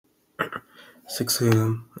6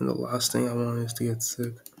 a.m. and the last thing I want is to get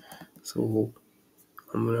sick. So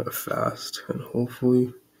I'm gonna fast and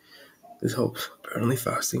hopefully this helps. Apparently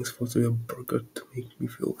fasting is supposed to be a burger to make me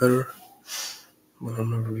feel better. But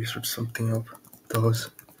I'm gonna research something up. Does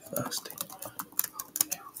fasting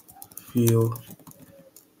feel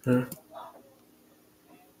better?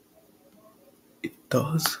 It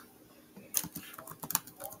does.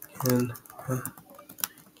 Can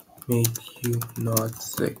make you not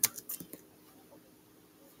sick.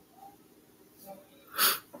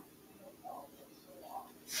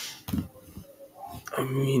 I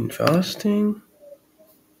mean, fasting,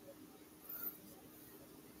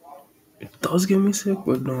 it does get me sick,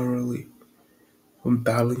 but not really. I'm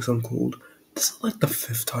battling some cold. This is like the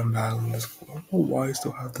fifth time battling this cold. I don't know why I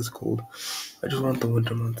still have this cold. I just want the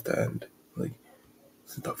winter months to end. Like,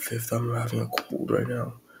 this is the fifth time I'm having a cold right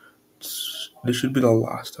now. This should be the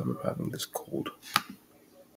last time I'm having this cold.